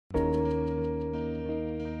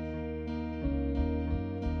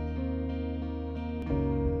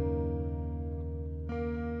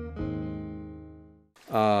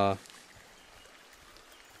Uh,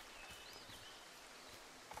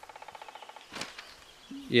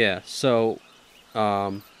 yeah, so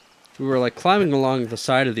we were like climbing along the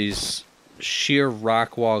side of these sheer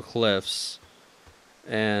rock wall cliffs,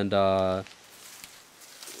 and some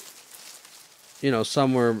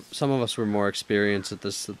of us were more experienced at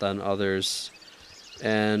this than others,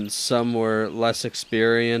 and some were less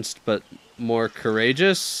experienced but more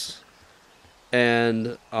courageous.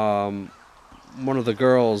 And one of the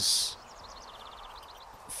girls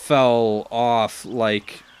fell off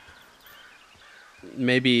like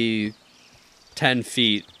maybe 10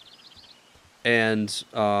 feet and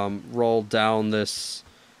rolled down this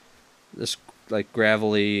like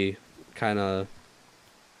gravelly kind of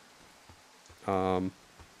um,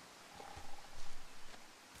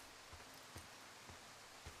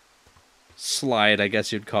 slide, I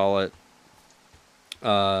guess you'd call it,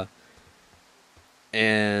 uh,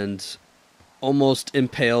 and almost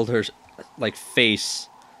impaled her like face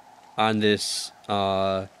on this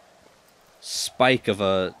spike of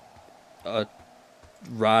a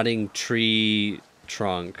rotting tree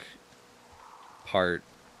trunk part.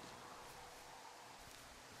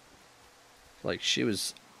 Like she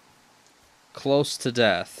was close to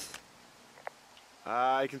death.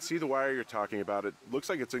 I can see the wire you're talking about. It looks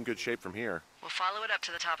like it's in good shape from here. We'll follow it up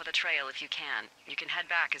to the top of the trail if you can. You can head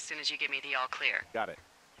back as soon as you give me the all clear. Got it.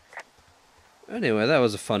 Anyway, that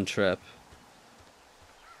was a fun trip.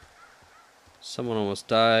 Someone almost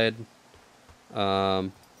died.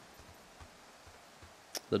 The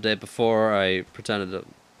day before, I pretended to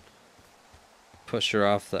push her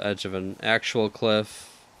off the edge of an actual cliff.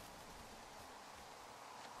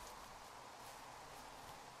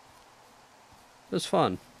 It was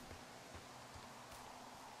fun.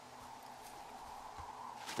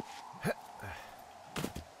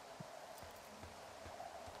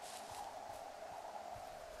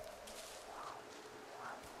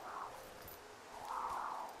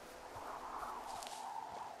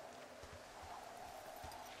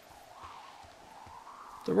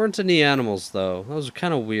 There weren't any animals, though. That was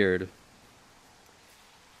kind of weird.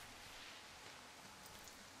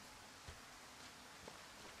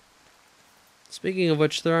 Speaking of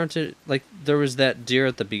which, there aren't any, like, there was that deer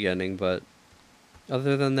at the beginning, but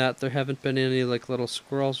other than that, there haven't been any, like, little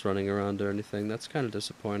squirrels running around or anything. That's kind of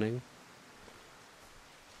disappointing.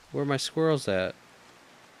 Where are my squirrels at?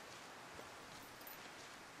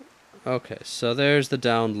 Okay, so there's the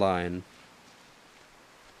downed line.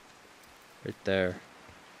 Right there.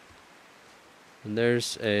 And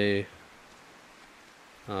there's a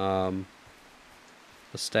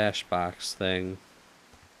stash box thing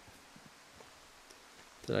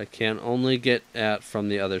that I can only get at from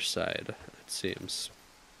the other side, it seems.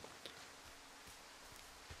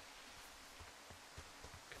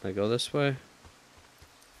 Can I go this way?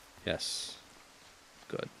 Yes.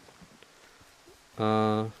 Good.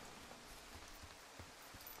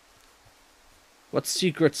 What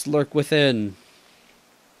secrets lurk within?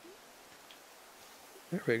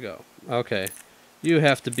 There we go. Okay. You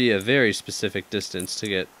have to be a very specific distance to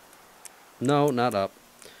get... No, not up.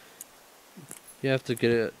 You have to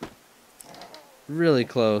get it really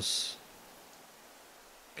close.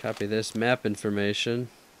 Copy this map information.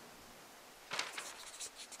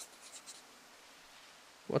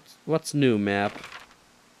 What's new, map?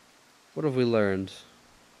 What have we learned?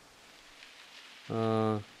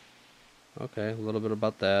 Okay, a little bit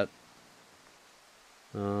about that.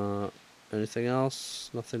 Anything else?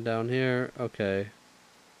 Nothing down here. Okay.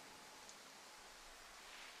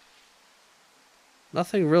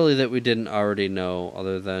 Nothing really that we didn't already know,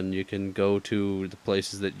 other than you can go to the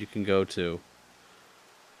places that you can go to.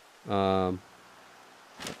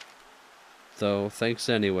 So, thanks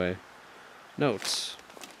anyway. Notes.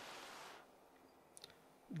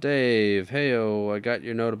 Dave, heyo, I got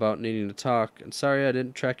your note about needing to talk, and sorry I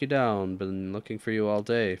didn't track you down. Been looking for you all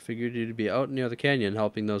day. Figured you'd be out near the canyon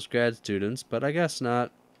helping those grad students, but I guess not.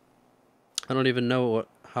 I don't even know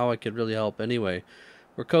how I could really help anyway.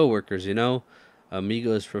 We're co-workers, you know?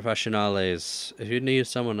 Amigos professionales. If you need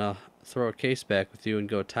someone to throw a case back with you and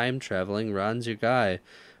go time traveling, Ron's your guy.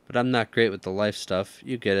 But I'm not great with the life stuff.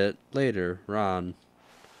 You get it. Later, Ron.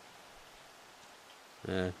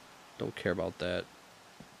 Don't care about that.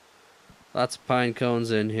 Lots of pine cones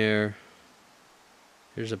in here.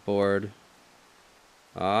 Here's a board.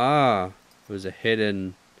 Ah, it was a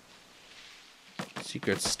hidden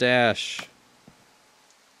secret stash.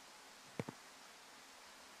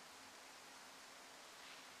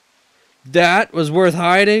 That was worth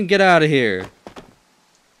hiding? Get out of here.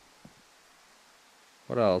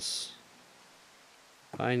 What else?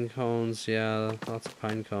 Pine cones, yeah, lots of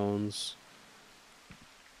pine cones.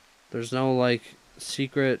 There's no, like,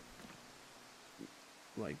 secret,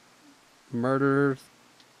 like, murder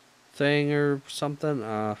thing or something?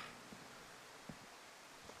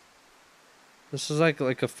 This is like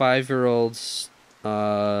a 5-year-old's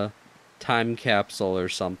time capsule or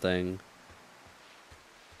something.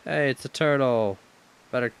 Hey, it's a turtle.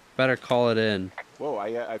 Better call it in. Whoa,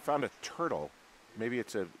 I found a turtle. Maybe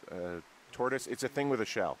it's a tortoise. It's a thing with a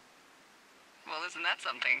shell. Well, isn't that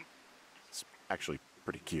something? It's actually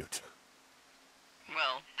pretty cute.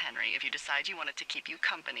 Well, Henry, if you decide you want it to keep you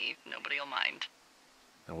company, nobody'll mind.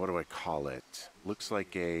 Now, what do I call it? Looks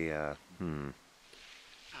like a, Oh,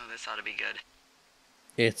 this ought to be good.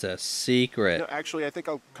 It's a secret. No, actually, I think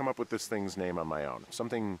I'll come up with this thing's name on my own.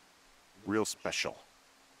 Something real special.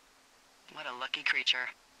 What a lucky creature.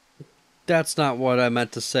 That's not what I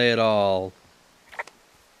meant to say at all.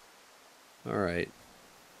 Alright.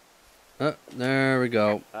 There we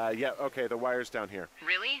go. Yeah, okay, the wire's down here.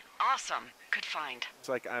 Really? Awesome. Good find. It's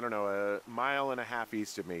like, I don't know, a mile and a half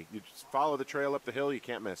east of me. You just follow the trail up the hill, you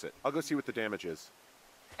can't miss it. I'll go see what the damage is.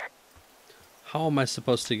 How am I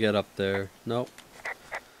supposed to get up there? Nope.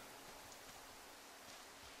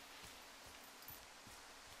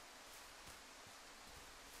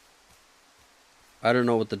 I don't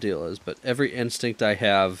know what the deal is, but every instinct I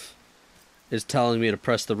have is telling me to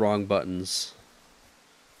press the wrong buttons.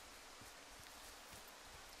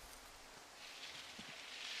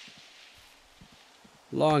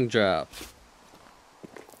 Long drop.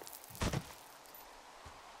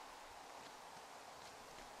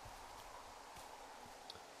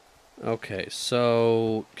 Okay,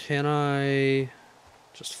 so can I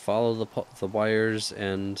just follow the wires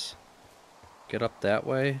and get up that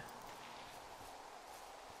way?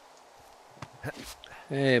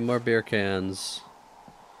 Hey, more beer cans.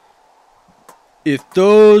 If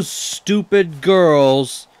those stupid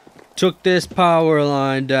girls took this power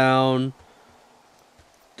line down,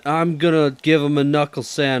 I'm gonna give them a knuckle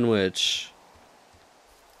sandwich.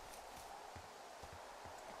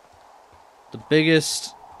 The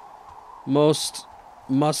biggest, most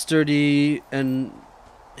mustardy and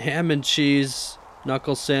ham and cheese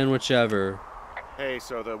knuckle sandwich ever. Hey,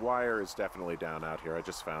 so the wire is definitely down out here. I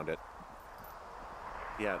just found it.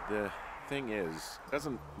 Yeah, the thing is, it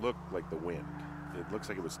doesn't look like the wind. It looks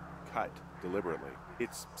like it was cut deliberately.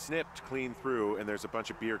 It's snipped clean through, and there's a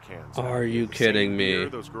bunch of beer cans. Are you The kidding same me? beer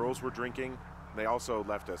those girls were drinking. They also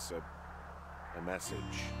left us a message.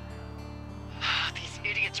 These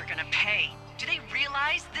idiots are gonna pay. Do they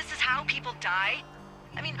realize this is how people die?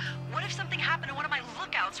 I mean, what if something happened to one of my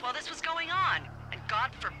lookouts while this was going on? And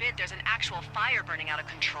God forbid there's an actual fire burning out of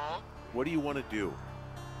control. What do you want to do?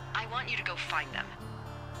 I want you to go find them.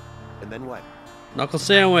 And then what? Knuckle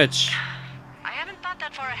sandwich. I haven't thought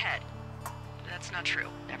that far ahead. That's not true.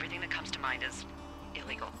 Everything that comes to mind is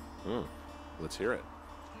illegal. Let's hear it.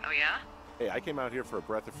 Oh yeah? Hey, I came out here for a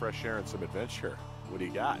breath of fresh air and some adventure. What do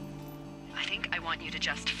you got? I think I want you to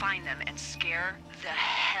just find them and scare the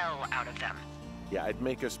hell out of them. Yeah, I'd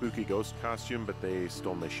make a spooky ghost costume, but they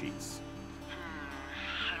stole my sheets.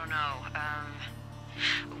 I don't know.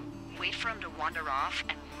 Wait for them to wander off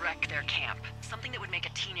and wreck their camp. Something that would make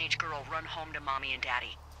a teenage girl run home to mommy and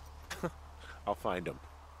daddy. I'll find them.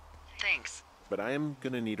 Thanks. But I am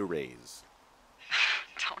gonna need a raise.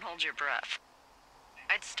 Don't hold your breath.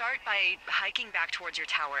 I'd start by hiking back towards your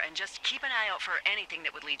tower and just keep an eye out for anything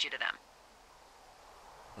that would lead you to them.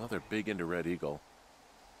 Well, they're big into Red Eagle.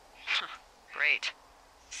 Great.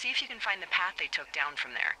 See if you can find the path they took down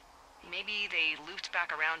from there. Maybe they looped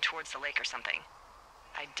back around towards the lake or something.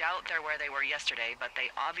 I doubt they're where they were yesterday, but they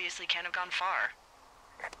obviously can't have gone far.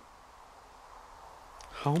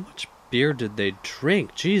 How much beer did they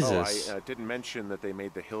drink? Jesus. Oh, I didn't mention that they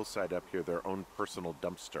made the hillside up here their own personal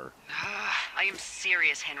dumpster. I am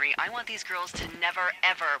serious, Henry. I want these girls to never,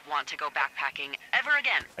 ever want to go backpacking ever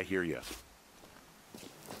again. I hear you.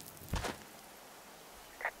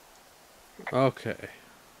 Okay.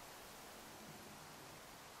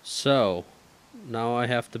 So, now I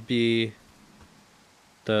have to be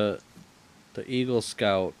the Eagle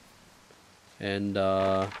Scout and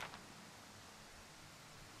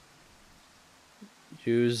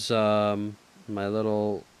use my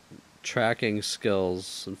little tracking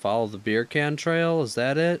skills and follow the beer can trail. Is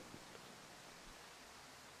that it?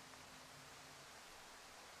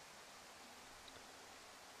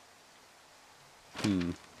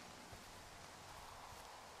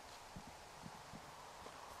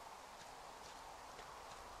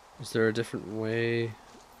 Is there a different way?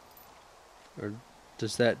 Or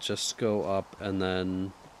does that just go up and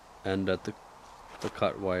then end at the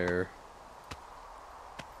cut wire?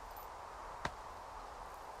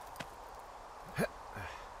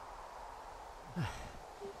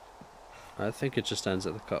 I think it just ends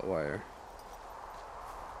at the cut wire.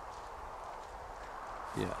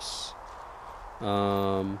 Yes.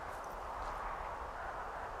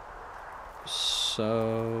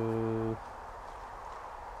 So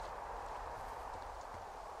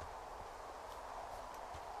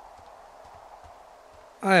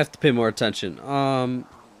I have to pay more attention.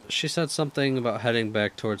 She said something about heading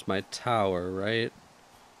back towards my tower, right?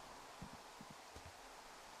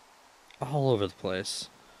 All over the place.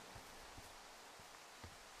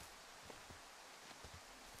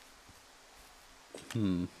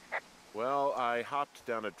 Well, I hopped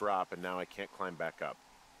down a drop and now I can't climb back up.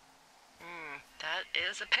 That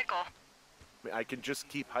is a pickle. I mean, I can just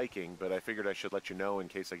keep hiking, but I figured I should let you know in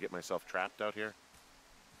case I get myself trapped out here.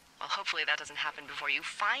 Well, hopefully that doesn't happen before you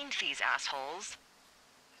find these assholes.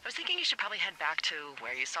 I was thinking you should probably head back to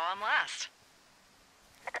where you saw them last.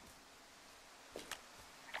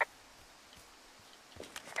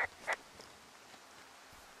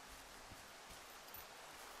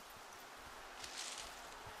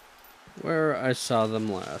 Where I saw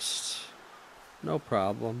them last. No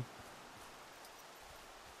problem.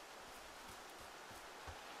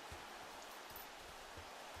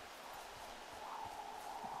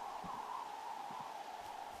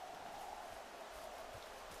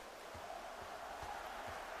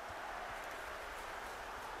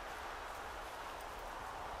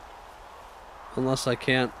 Unless I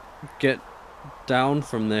can't get down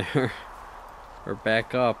from there. Or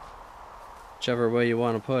back up. Whichever way you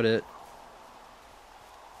want to put it.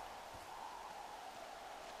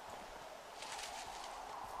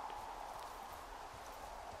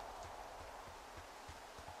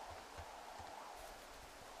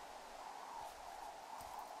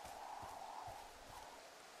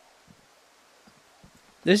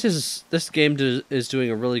 This game is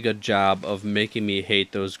doing a really good job of making me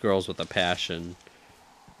hate those girls with a passion.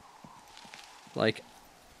 Like,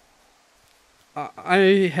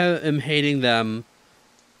 am hating them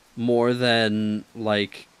more than,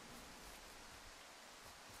 like,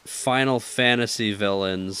 Final Fantasy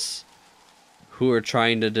villains who are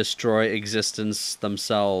trying to destroy existence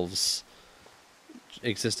themselves.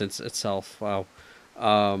 Existence itself, wow.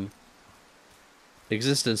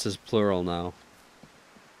 Existence is plural now.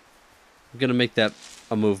 I'm gonna make that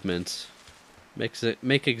a movement.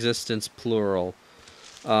 Make existence plural.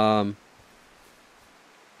 Oh,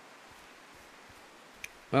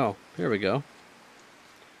 here we go.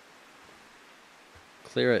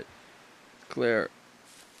 Clear it. Clear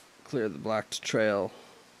the blocked trail.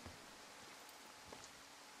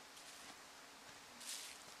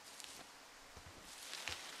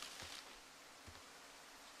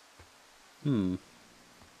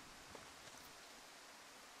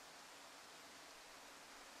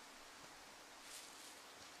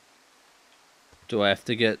 Do I have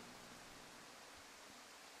to get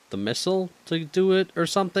the missile to do it or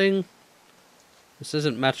something? This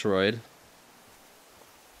isn't Metroid.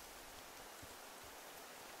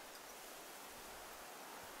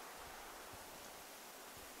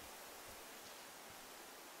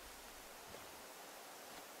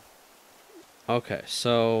 Okay,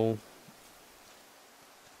 so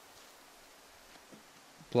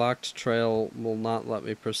blocked trail will not let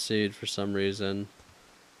me proceed for some reason.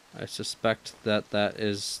 I suspect that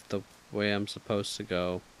is the way I'm supposed to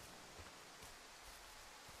go.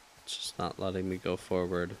 It's just not letting me go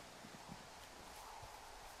forward.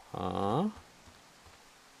 No.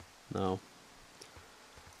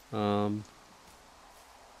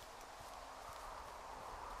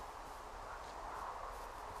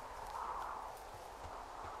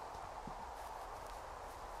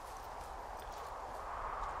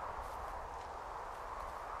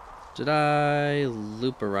 Did I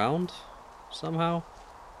loop around somehow?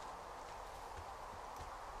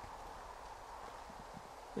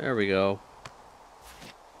 There we go.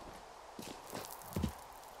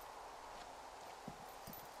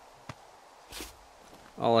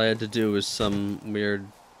 All I had to do was some weird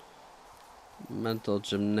mental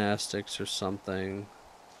gymnastics or something.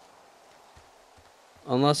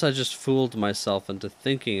 Unless I just fooled myself into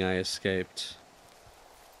thinking I escaped.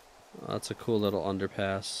 That's a cool little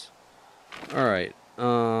underpass. Alright,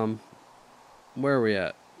 where are we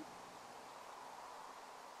at?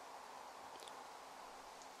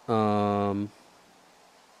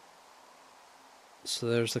 So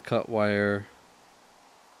there's the cut wire.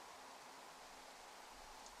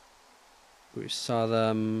 We saw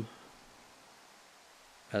them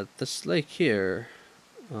at this lake here.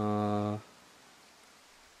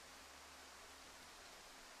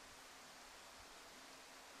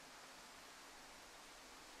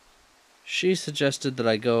 She suggested that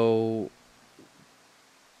I go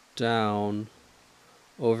down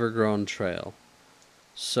overgrown trail.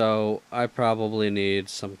 So I probably need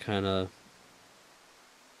some kind of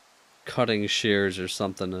cutting shears or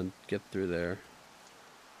something to get through there.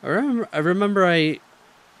 I remember I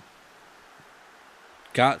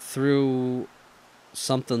got through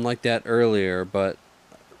something like that earlier, but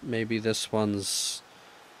maybe this one's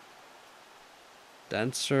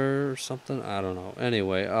denser or something. I don't know.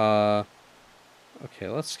 Anyway, okay,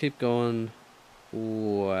 let's keep going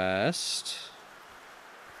west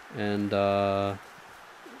and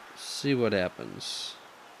see what happens.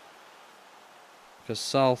 Because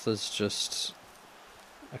south is just,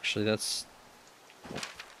 actually that's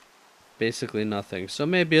basically nothing. So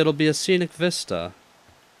maybe it'll be a scenic vista.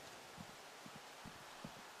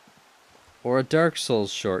 Or a Dark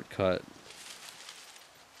Souls shortcut.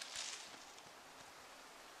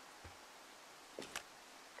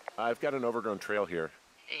 I've got an overgrown trail here,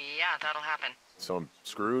 Yeah, that'll happen. so I'm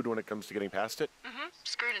screwed when it comes to getting past it.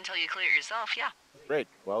 Screwed until you clear it yourself, yeah. Great.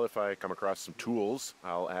 Well, if I come across some tools,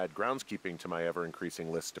 I'll add groundskeeping to my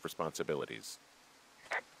ever-increasing list of responsibilities.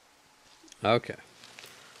 Okay.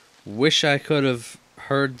 Wish I could have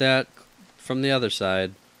heard that from the other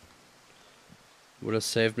side. Would have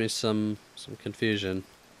saved me some confusion.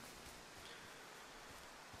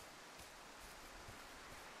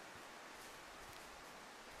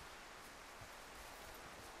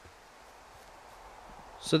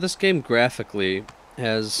 So this game graphically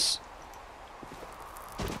has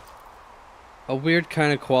a weird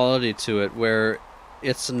kind of quality to it where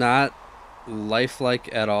it's not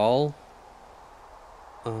lifelike at all.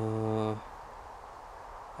 I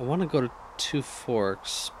want to go to Two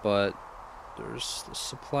Forks, but there's the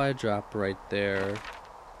supply drop right there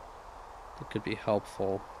that could be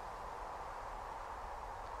helpful.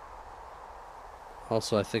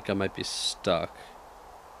 Also, I think I might be stuck.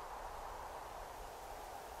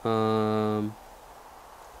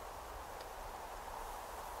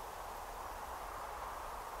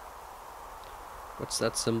 What's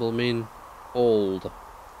that symbol mean? Old.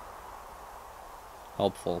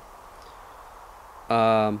 Helpful.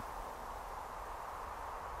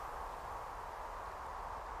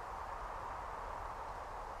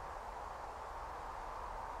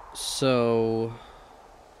 So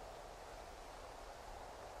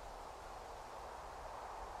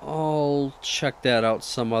I'll check that out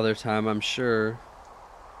some other time, I'm sure.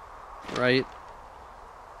 Right?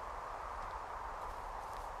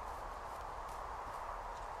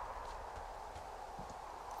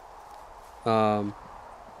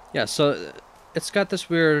 Yeah, so it's got this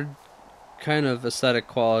weird kind of aesthetic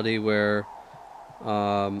quality where,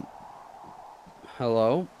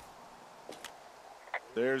 hello?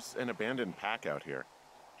 There's an abandoned pack out here.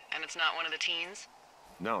 And it's not one of the teens?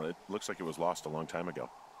 No, it looks like it was lost a long time ago.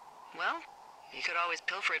 Well, you could always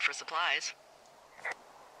pilfer it for supplies.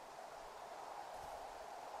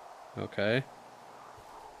 Okay.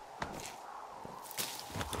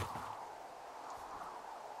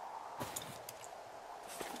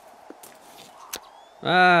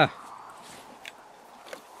 Ah!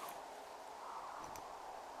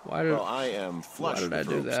 Why did... Well, I am flush Why did with I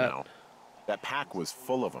do ropes that? now. That pack was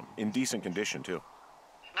full of them, in decent condition too.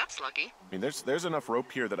 That's lucky. I mean, there's enough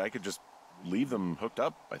rope here that I could just leave them hooked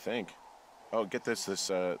up, I think. Oh, get this. This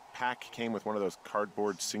pack came with one of those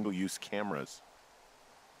cardboard single-use cameras.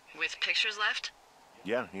 With pictures left?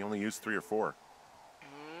 Yeah, he only used 3 or 4.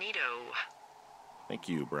 Neato. Thank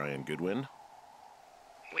you, Brian Goodwin.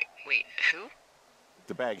 Wait, who?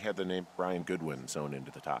 The bag had the name Brian Goodwin sewn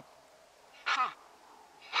into the top. Huh.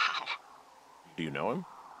 Wow. Do you know him?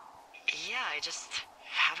 Yeah, I just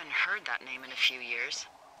haven't heard that name in a few years.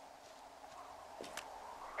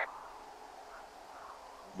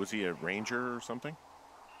 Was he a ranger or something?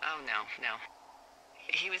 Oh, no.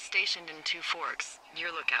 He was stationed in Two Forks,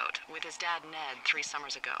 your lookout, with his dad Ned 3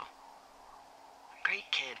 summers ago.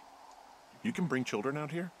 Great kid. You can bring children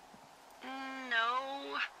out here?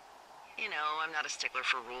 No. You know, I'm not a stickler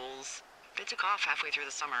for rules. They took off halfway through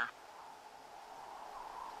the summer.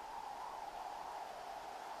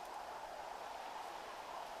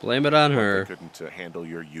 Blame it on They her. couldn't handle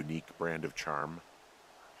your unique brand of charm.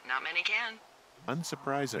 Not many can.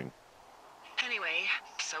 Unsurprising. Anyway,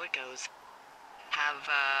 so it goes. Have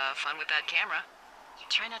fun with that camera.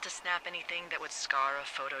 Try not to snap anything that would scar a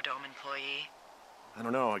Photodome employee. I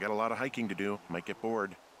don't know, I got a lot of hiking to do. Might get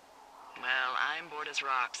bored. Well, I'm bored as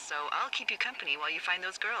rocks, so I'll keep you company while you find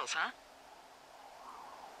those girls, huh?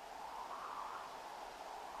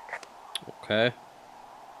 Okay.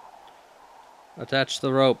 Attach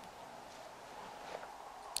the rope.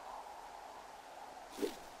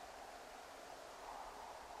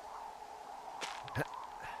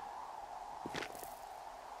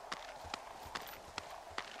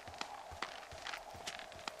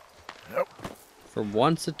 For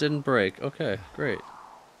once it didn't break. Okay, great.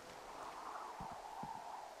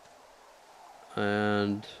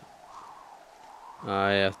 And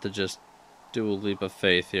I have to just do a leap of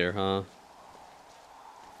faith here, huh?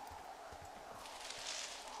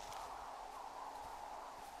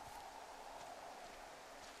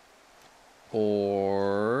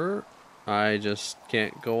 Or I just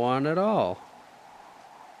can't go on at all.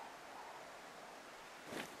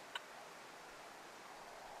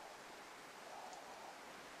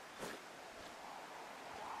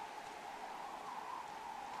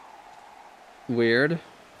 Weird.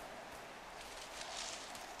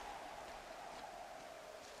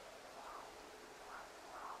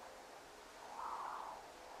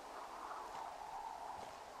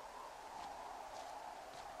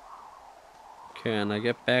 Can I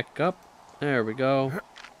get back up? There we go.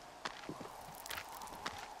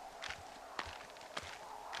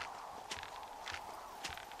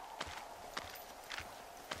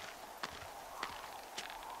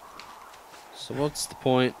 So what's the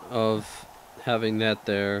point of having that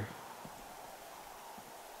there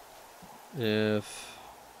if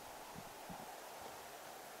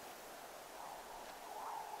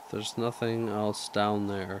there's nothing else down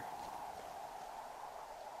there?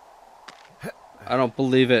 I don't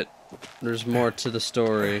believe it. There's more to the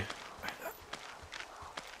story.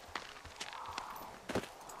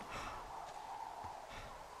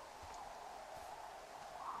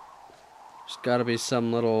 There's gotta be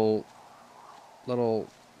some little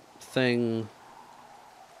thing.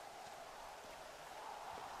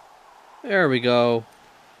 There we go.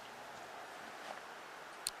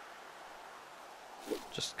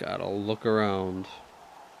 Just gotta look around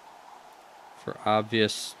for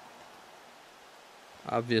obvious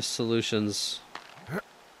solutions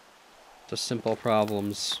to simple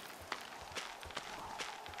problems.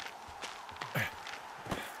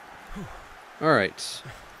 Alright.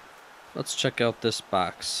 Let's check out this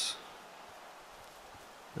box.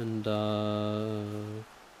 And, Two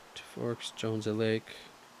Forks, Jonesy Lake.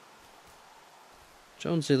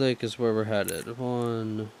 Jonesy Lake is where we're headed.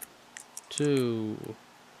 1, 2,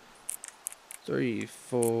 3,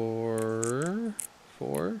 4.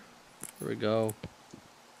 4. There we go.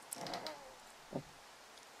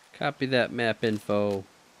 Copy that map info.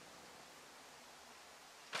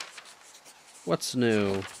 What's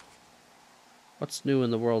new? What's new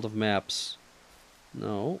in the world of maps?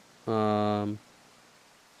 No. All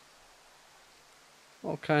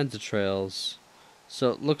kinds of trails.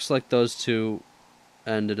 So it looks like those two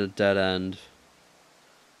end in a dead end.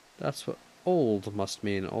 That's what old must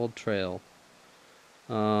mean. Old trail.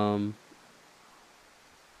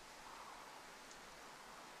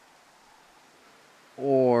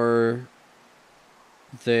 Or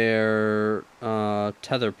they're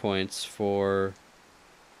tether points for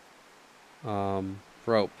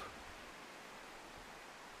rope.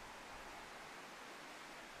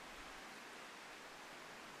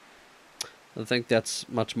 I think that's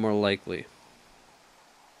much more likely.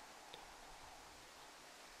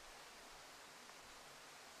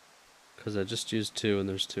 Because I just used 2 and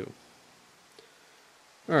there's 2.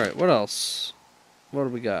 Alright, what else? What do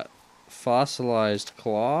we got? Fossilized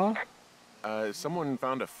claw? Someone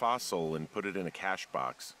found a fossil and put it in a cache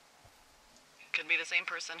box. Could be the same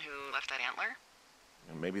person who left that antler.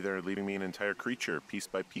 And maybe they're leaving me an entire creature, piece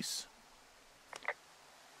by piece.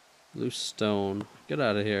 Loose stone. Get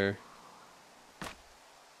out of here.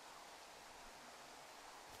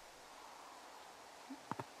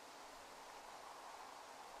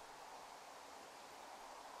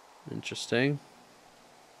 Interesting.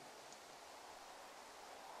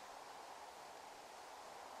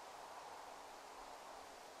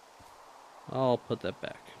 I'll put that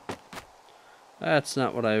back. That's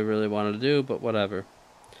not what I really wanted to do, but whatever.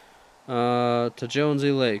 To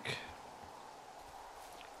Jonesy Lake.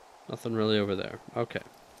 Nothing really over there. Okay.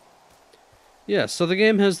 Yeah, so the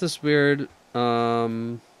game has this weird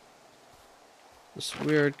kind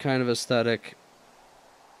of aesthetic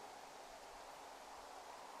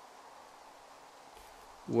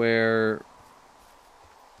where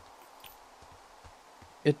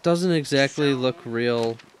it doesn't exactly look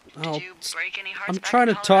real. Did you break any hearts I'm back trying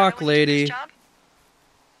in to Colorado talk, when you did this lady. job?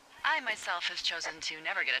 I myself have chosen to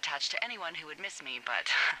never get attached to anyone who would miss me,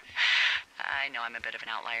 but I know I'm a bit of an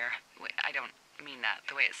outlier. I don't mean that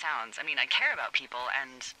the way it sounds. I mean, I care about people,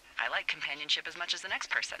 and I like companionship as much as the next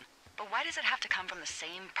person. But why does it have to come from the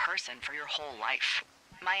same person for your whole life?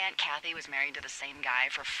 My Aunt Kathy was married to the same guy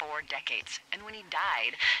for 4 decades, and when he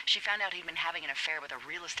died, she found out he'd been having an affair with a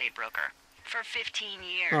real estate broker. For 15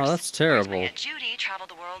 years. Oh, that's Whereas my terrible. Aunt Judy traveled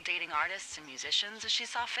the world dating artists and musicians as she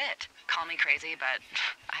saw fit. Call me crazy, but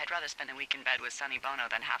I'd rather spend a week in bed with Sonny Bono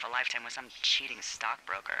than half a lifetime with some cheating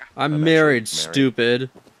stockbroker. I'm actually married, married. stupid.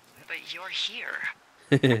 But you're here.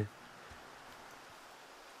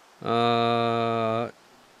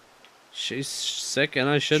 She's sick and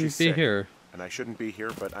I shouldn't She's be sick. here. And I shouldn't be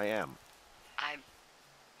here, but I am.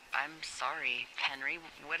 I'm sorry, Henry.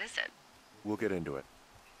 What is it? We'll get into it.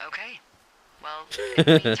 Okay. Well, in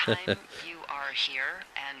the meantime, you are here,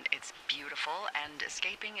 and it's beautiful, and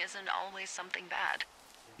escaping isn't always something bad.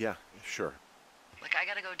 Yeah, sure. Look, I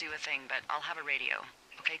gotta go do a thing, but I'll have a radio.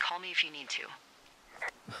 Okay, call me if you need to.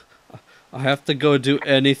 I have to go do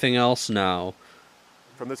anything else now.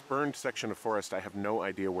 From this burned section of forest, I have no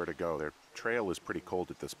idea where to go. Their trail is pretty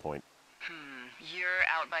cold at this point. You're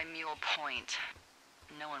out by Mule Point.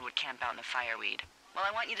 No one would camp out in a fireweed. Well,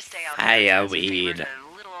 I want you to stay out there as a favor to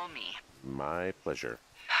little old me. My pleasure.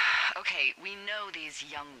 Okay, we know these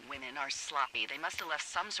young women are sloppy. They must have left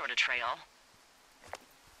some sort of trail.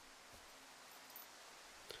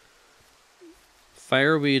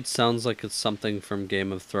 Fireweed sounds like it's something from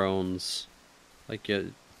Game of Thrones. Like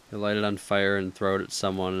you light it on fire and throw it at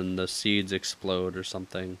someone and the seeds explode or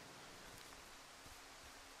something.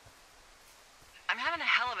 I'm having a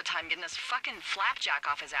hell of a time getting this fucking flapjack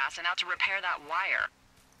off his ass and out to repair that wire.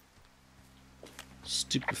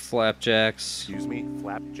 Stupid flapjacks. Excuse me,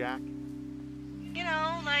 Flapjack? You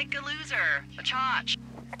know, like a loser, a chotch.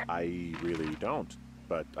 I really don't,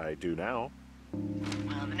 but I do now.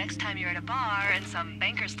 Well, the next time you're at a bar and some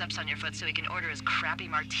banker steps on your foot so he can order his crappy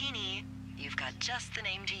martini, you've got just the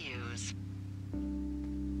name to use.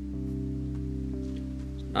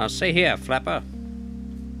 Say here, Flapper.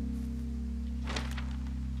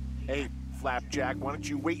 Hey, Flapjack, why don't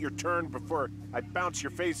you wait your turn before I bounce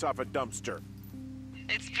your face off a dumpster?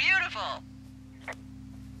 It's beautiful.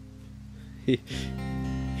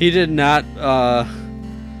 He did not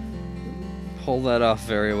pull that off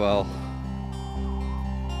very well.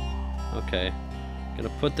 Okay, gonna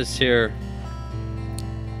put this here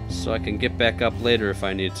so I can get back up later if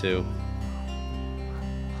I need to.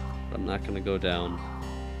 But I'm not gonna go down.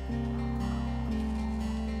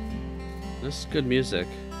 This is good music.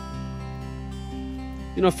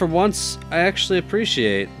 You know, for once, I actually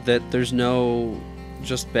appreciate that there's no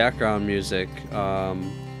just background music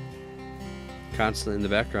constantly in the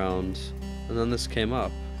background. And then this came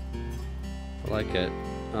up. I like it.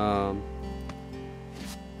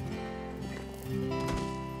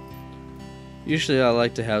 Usually I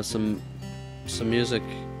like to have some music,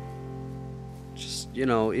 just, you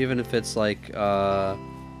know, even if it's like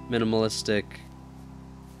minimalistic,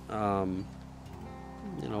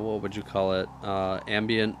 you know, what would you call it?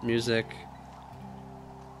 Ambient music.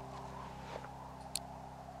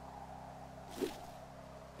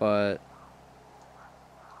 But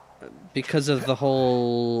because of the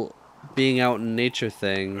whole being out in nature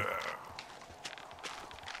thing,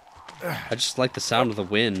 I just like the sound of the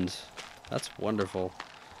wind. That's wonderful.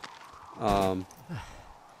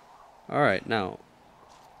 Alright, now.